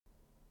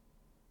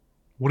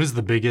What is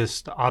the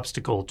biggest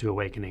obstacle to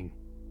awakening?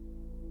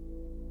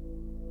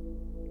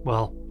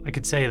 Well, I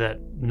could say that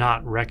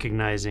not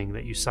recognizing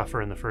that you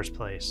suffer in the first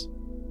place,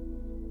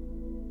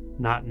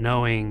 not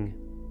knowing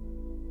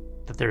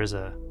that there is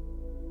a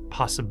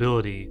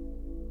possibility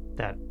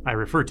that I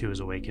refer to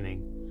as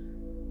awakening.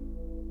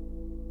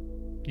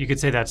 You could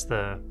say that's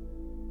the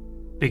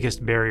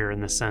biggest barrier in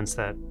the sense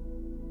that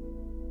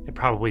it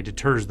probably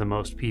deters the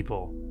most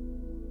people.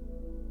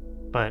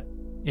 But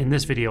in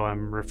this video,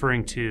 I'm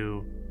referring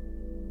to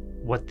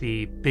what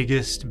the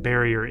biggest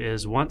barrier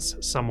is once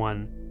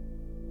someone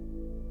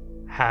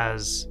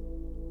has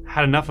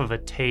had enough of a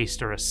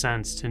taste or a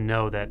sense to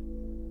know that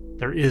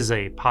there is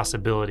a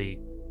possibility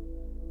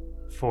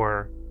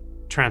for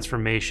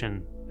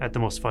transformation at the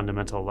most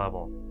fundamental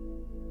level.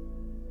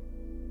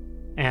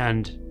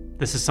 And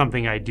this is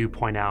something I do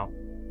point out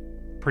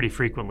pretty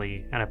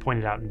frequently, and I point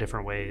it out in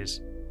different ways,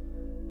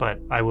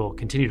 but I will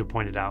continue to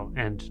point it out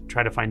and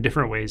try to find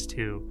different ways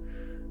to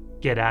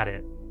get at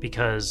it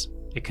because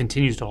it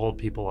continues to hold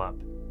people up.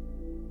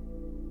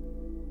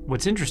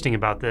 What's interesting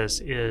about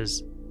this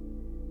is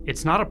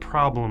it's not a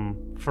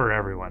problem for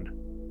everyone.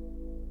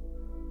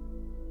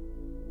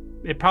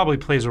 It probably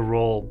plays a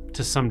role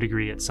to some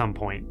degree at some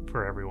point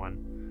for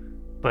everyone.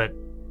 But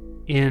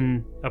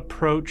in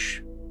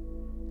approach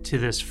to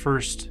this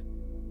first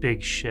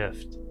big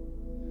shift,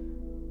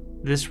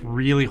 this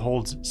really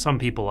holds some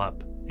people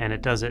up, and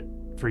it does it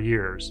for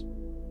years.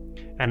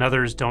 And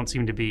others don't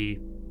seem to be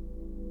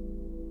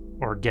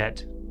or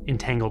get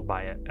entangled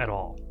by it at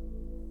all.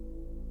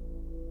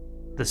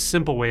 The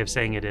simple way of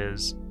saying it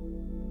is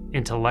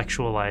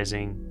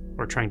intellectualizing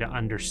or trying to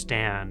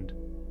understand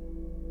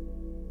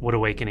what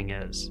awakening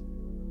is,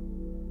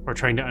 or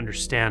trying to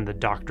understand the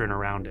doctrine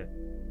around it,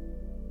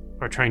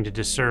 or trying to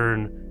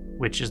discern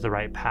which is the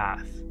right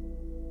path,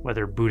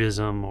 whether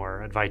Buddhism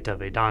or Advaita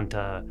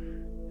Vedanta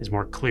is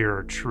more clear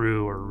or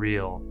true or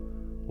real,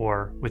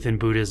 or within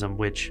Buddhism,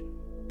 which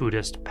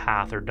Buddhist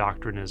path or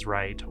doctrine is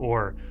right,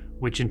 or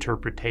which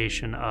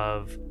interpretation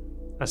of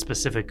a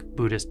specific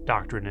Buddhist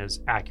doctrine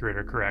is accurate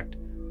or correct.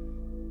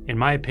 In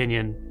my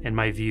opinion, in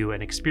my view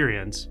and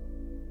experience,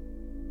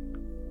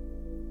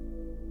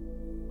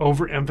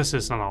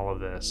 overemphasis on all of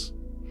this,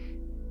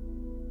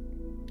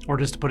 or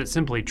just to put it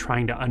simply,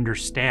 trying to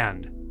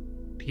understand,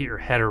 to get your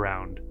head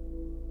around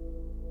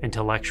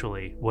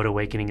intellectually what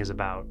awakening is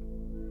about,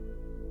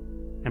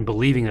 and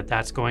believing that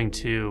that's going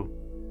to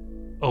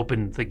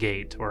open the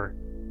gate or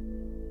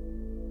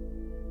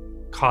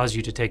cause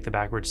you to take the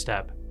backward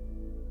step,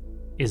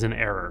 is an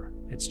error.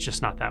 It's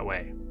just not that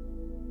way.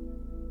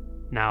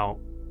 Now,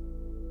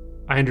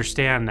 I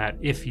understand that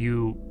if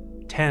you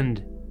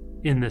tend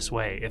in this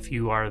way, if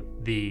you are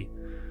the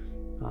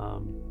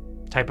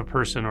type of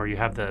person, or you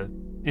have the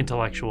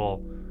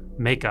intellectual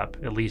makeup,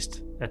 at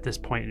least at this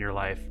point in your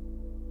life,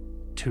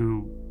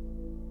 to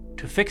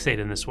fixate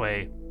in this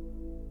way,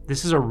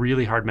 this is a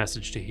really hard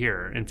message to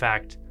hear. In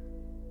fact,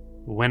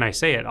 when I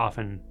say it,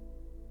 often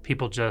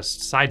people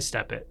just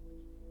sidestep it.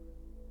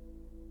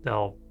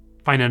 They'll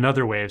find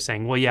another way of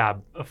saying, well, yeah,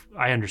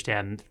 I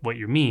understand what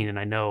you mean, and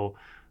I know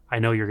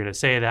you're going to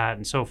say that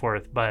and so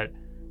forth, but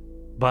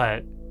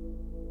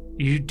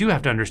you do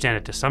have to understand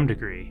it to some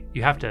degree.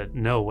 You have to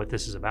know what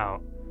this is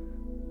about.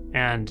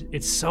 And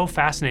it's so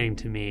fascinating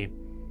to me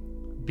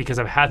because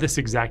I've had this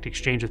exact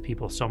exchange with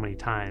people so many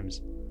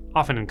times,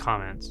 often in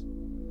comments.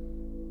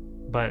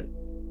 But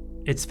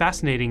it's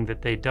fascinating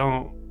that they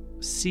don't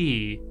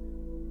see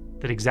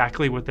that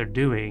exactly what they're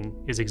doing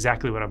is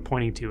exactly what I'm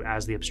pointing to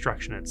as the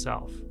obstruction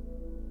itself.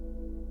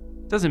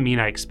 It doesn't mean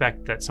I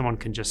expect that someone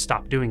can just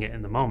stop doing it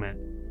in the moment,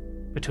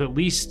 but to at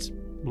least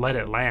let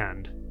it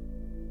land,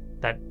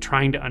 that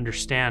trying to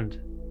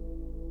understand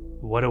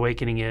what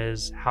awakening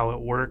is, how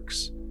it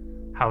works,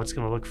 how it's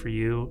going to look for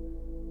you,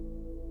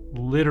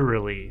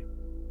 literally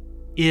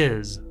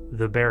is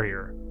the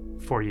barrier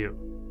for you.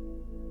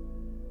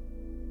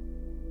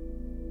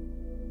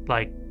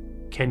 Like,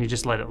 can you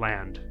just let it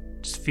land?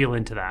 Just feel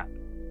into that.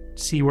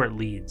 See where it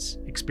leads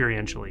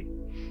experientially.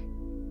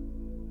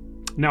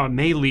 Now, it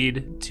may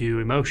lead to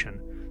emotion,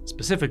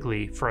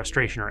 specifically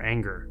frustration or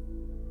anger.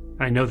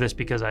 And I know this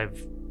because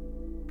I've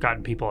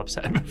gotten people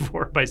upset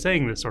before by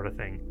saying this sort of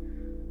thing.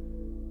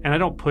 And I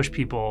don't push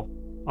people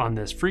on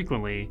this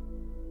frequently,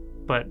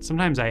 but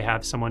sometimes I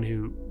have someone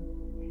who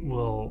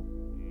will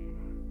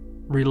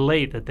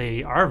relate that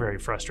they are very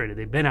frustrated.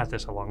 They've been at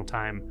this a long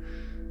time,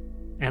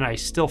 and I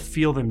still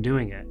feel them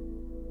doing it.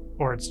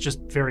 Or it's just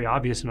very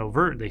obvious and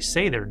overt. They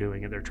say they're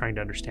doing it. They're trying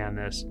to understand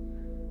this.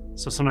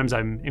 So sometimes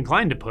I'm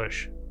inclined to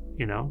push,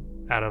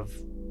 out of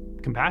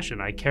compassion.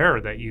 I care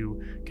that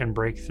you can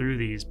break through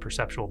these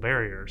perceptual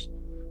barriers.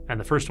 And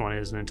the first one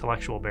is an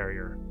intellectual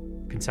barrier,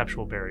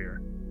 conceptual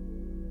barrier.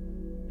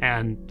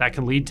 And that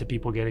can lead to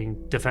people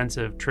getting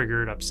defensive,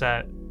 triggered,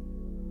 upset,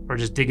 or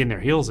just digging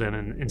their heels in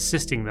and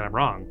insisting that I'm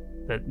wrong.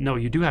 That, no,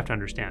 you do have to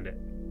understand it.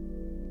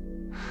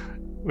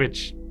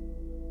 Which,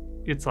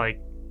 it's like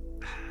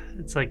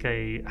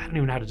I don't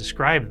even know how to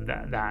describe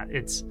that.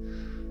 It's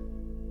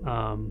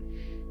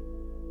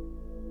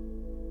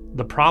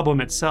the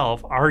problem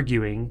itself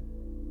arguing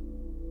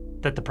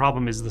that the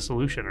problem is the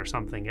solution or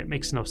something. It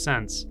makes no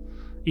sense,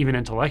 even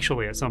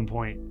intellectually at some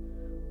point.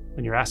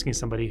 When you're asking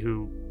somebody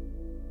who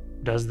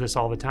does this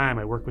all the time,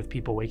 I work with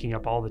people waking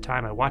up all the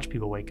time, I watch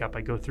people wake up,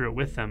 I go through it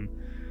with them,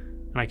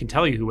 and I can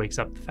tell you who wakes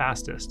up the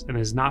fastest, and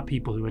it's not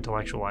people who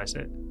intellectualize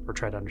it or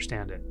try to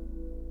understand it.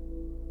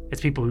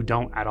 It's people who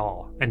don't at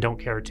all and don't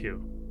care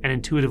to, and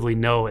intuitively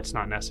know it's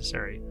not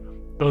necessary.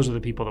 Those are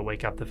the people that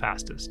wake up the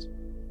fastest,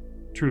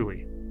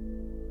 truly.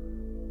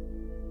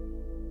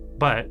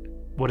 But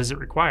what does it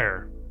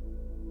require?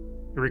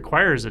 It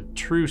requires a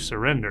true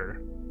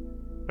surrender,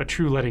 a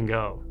true letting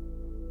go.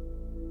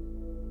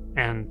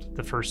 And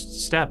the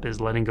first step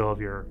is letting go of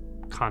your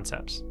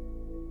concepts,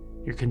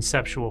 your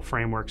conceptual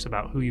frameworks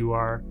about who you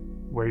are,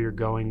 where you're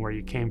going, where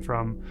you came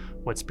from,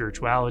 what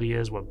spirituality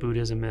is, what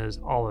Buddhism is,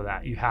 all of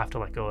that. You have to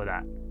let go of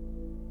that.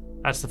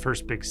 That's the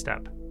first big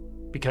step,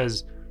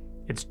 because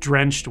it's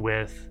drenched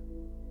with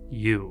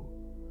you,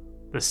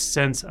 the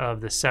sense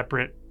of the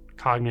separate,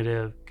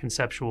 cognitive,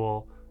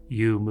 conceptual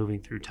you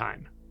moving through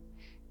time.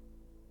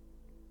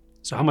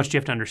 So how much do you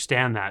have to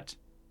understand that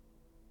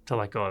to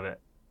let go of it?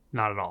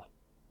 Not at all.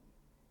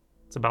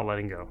 It's about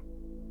letting go.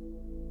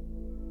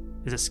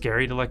 Is it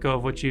scary to let go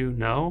of what you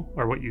know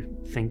or what you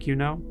think you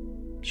know?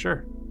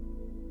 Sure.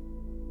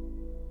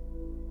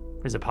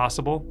 Is it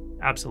possible?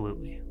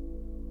 Absolutely.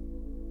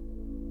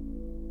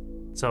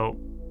 So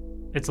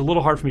it's a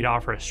little hard for me to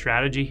offer a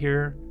strategy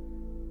here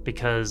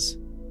because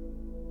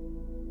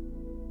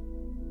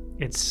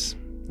it's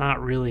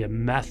not really a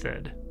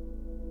method.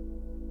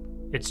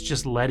 It's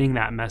just letting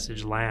that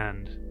message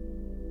land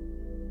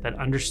that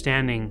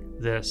understanding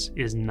this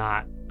is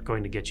not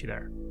going to get you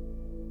there.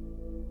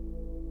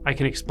 I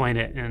can explain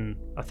it in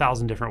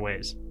 1,000 different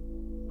ways,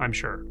 I'm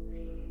sure.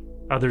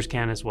 Others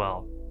can as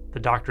well. The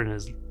doctrine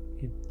is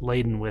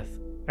laden with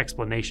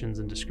explanations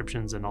and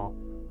descriptions and all.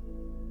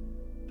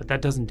 But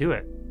that doesn't do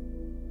it.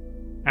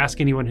 Ask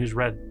anyone who's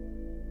read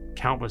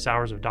countless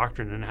hours of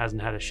doctrine and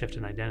hasn't had a shift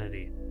in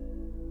identity.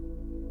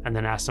 And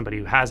then ask somebody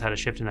who has had a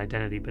shift in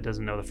identity but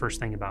doesn't know the first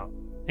thing about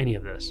any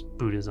of this,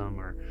 Buddhism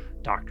or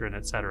doctrine,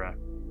 etc.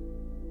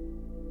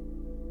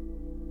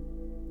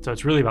 So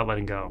it's really about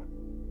letting go.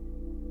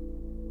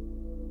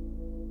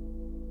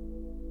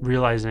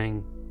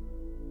 Realizing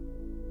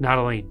not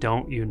only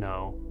don't you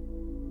know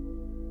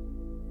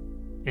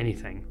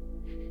anything,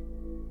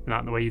 not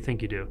in the way you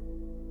think you do,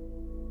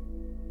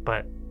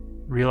 but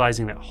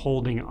realizing that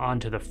holding on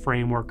to the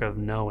framework of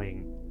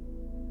knowing,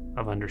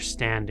 of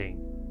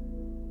understanding,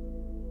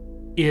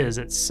 is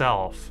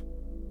itself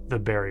the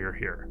barrier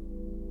here,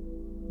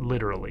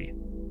 literally.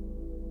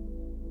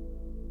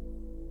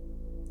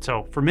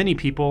 So for many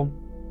people,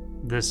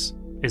 this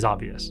is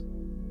obvious.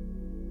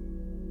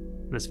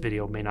 This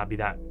video may not be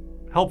that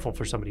helpful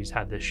for somebody who's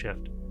had this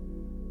shift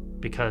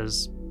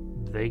because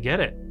they get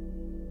it.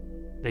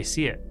 They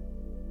see it.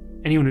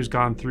 Anyone who's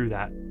gone through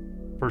that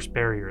first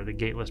barrier, the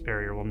gateless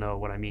barrier, will know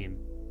what I mean.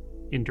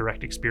 In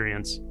direct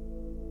experience,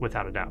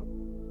 without a doubt.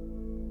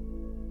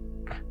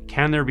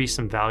 Can there be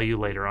some value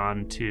later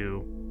on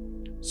to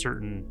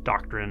certain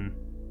doctrine,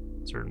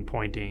 certain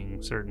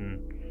pointing,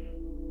 certain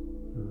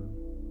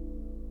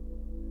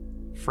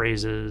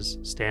phrases,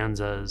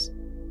 stanzas,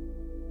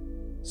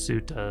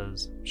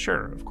 suttas?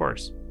 Sure, of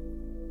course.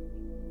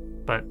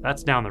 But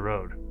that's down the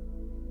road.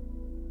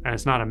 And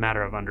it's not a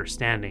matter of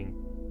understanding.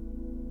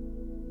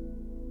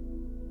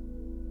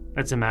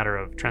 It's a matter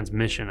of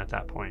transmission at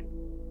that point.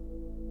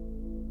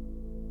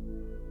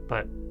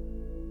 But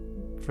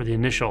for the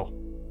initial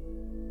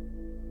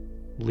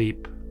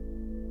leap,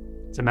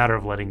 it's a matter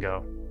of letting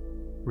go.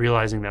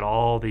 Realizing that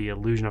all the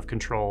illusion of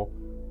control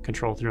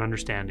through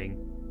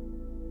understanding,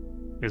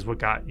 is what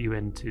got you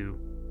into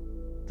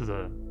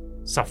the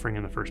suffering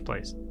in the first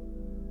place.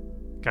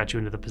 Got you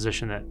into the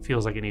position that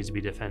feels like it needs to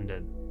be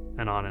defended,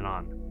 and on and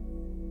on.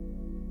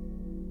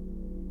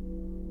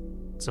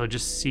 So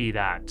just see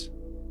that.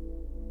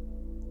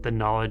 The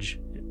knowledge,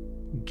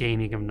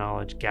 gaining of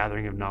knowledge,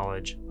 gathering of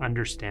knowledge,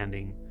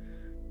 understanding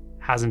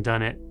hasn't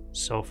done it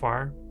so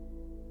far.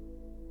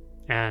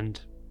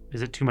 And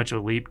is it too much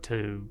of a leap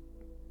to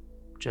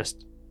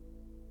just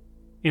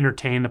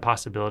entertain the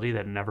possibility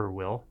that it never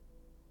will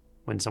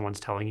when someone's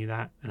telling you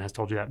that and has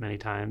told you that many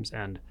times,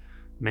 and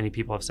many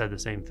people have said the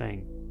same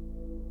thing?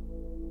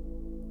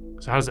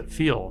 So how does it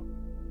feel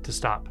to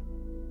stop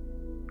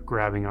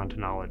grabbing onto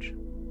knowledge?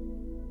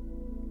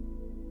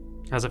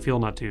 How does it feel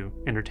not to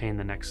entertain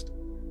the next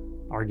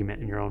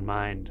argument in your own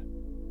mind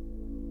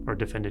or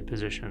defended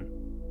position?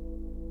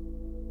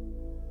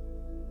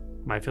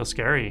 Might feel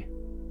scary,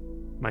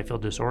 might feel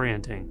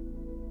disorienting.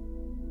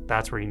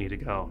 That's where you need to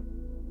go.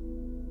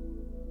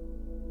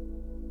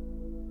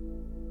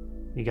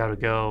 You got to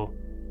go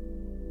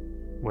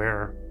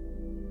where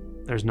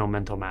there's no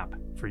mental map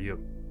for you,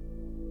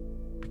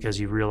 because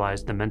you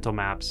realize the mental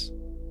maps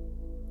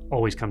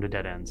always come to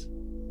dead ends,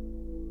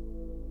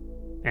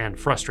 and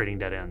frustrating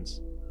dead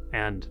ends,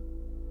 and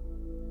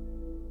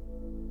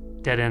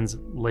dead ends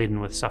laden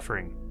with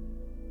suffering.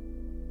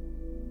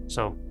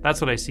 So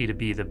that's what I see to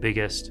be the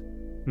biggest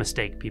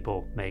mistake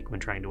people make when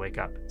trying to wake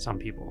up. Some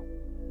people,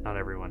 not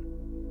everyone.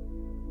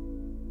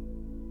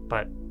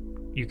 But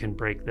you can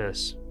break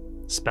this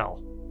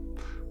spell,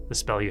 the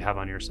spell you have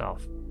on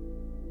yourself,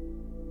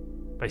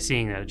 by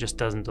seeing that it just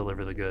doesn't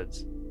deliver the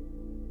goods.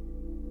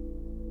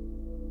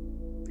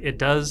 It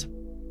does.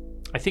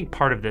 I think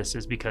part of this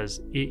is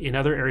because in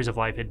other areas of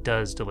life, it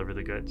does deliver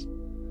the goods.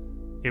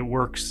 It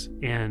works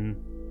in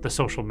the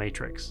social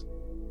matrix.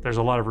 There's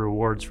a lot of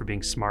rewards for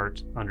being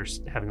smart,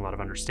 having a lot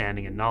of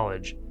understanding and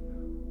knowledge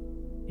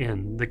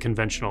in the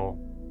conventional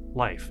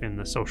life, in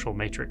the social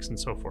matrix and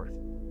so forth.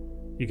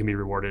 You can be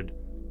rewarded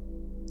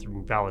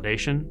through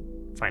validation,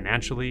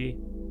 financially,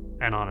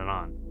 and on and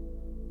on.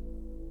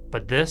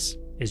 But this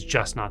is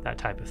just not that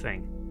type of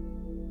thing.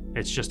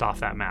 It's just off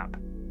that map.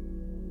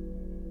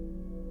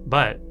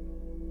 But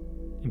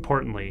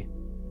importantly,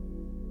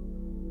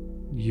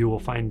 you will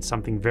find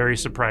something very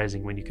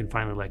surprising when you can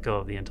finally let go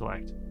of the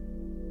intellect.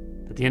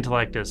 That the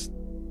intellect is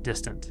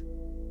distant.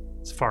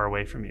 It's far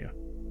away from you.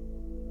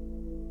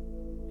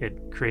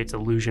 It creates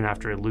illusion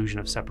after illusion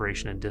of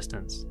separation and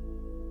distance.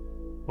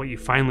 What you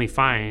finally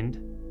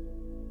find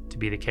to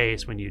be the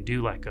case when you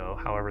do let go,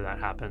 however that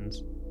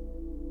happens,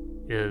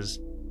 is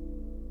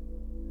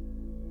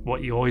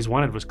what you always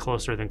wanted was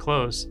closer than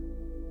close.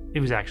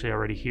 It was actually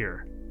already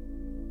here,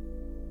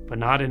 but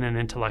not in an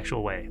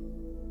intellectual way.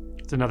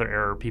 It's another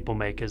error people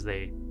make is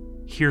they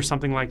hear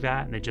something like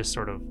that and they just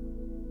sort of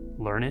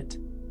learn it.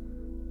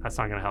 That's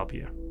not going to help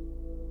you.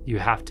 You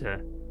have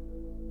to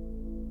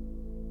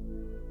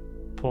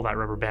pull that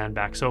rubber band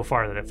back so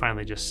far that it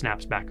finally just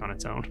snaps back on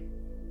its own.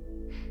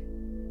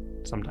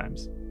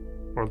 Sometimes.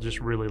 Or just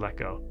really let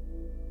go.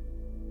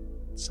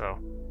 So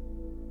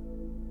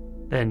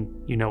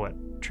then you know what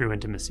true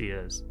intimacy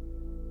is.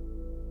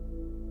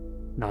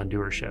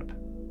 Non-doership.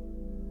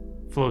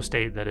 Flow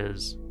state that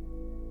is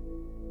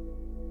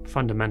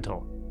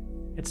fundamental.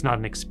 It's not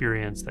an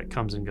experience that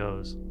comes and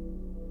goes.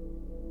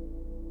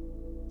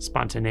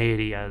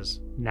 Spontaneity as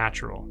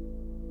natural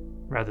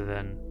rather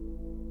than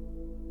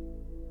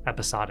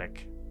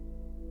episodic.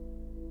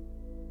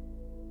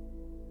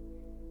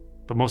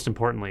 But most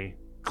importantly,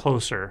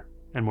 closer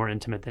and more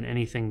intimate than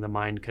anything the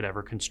mind could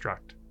ever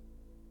construct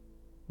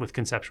with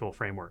conceptual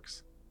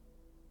frameworks.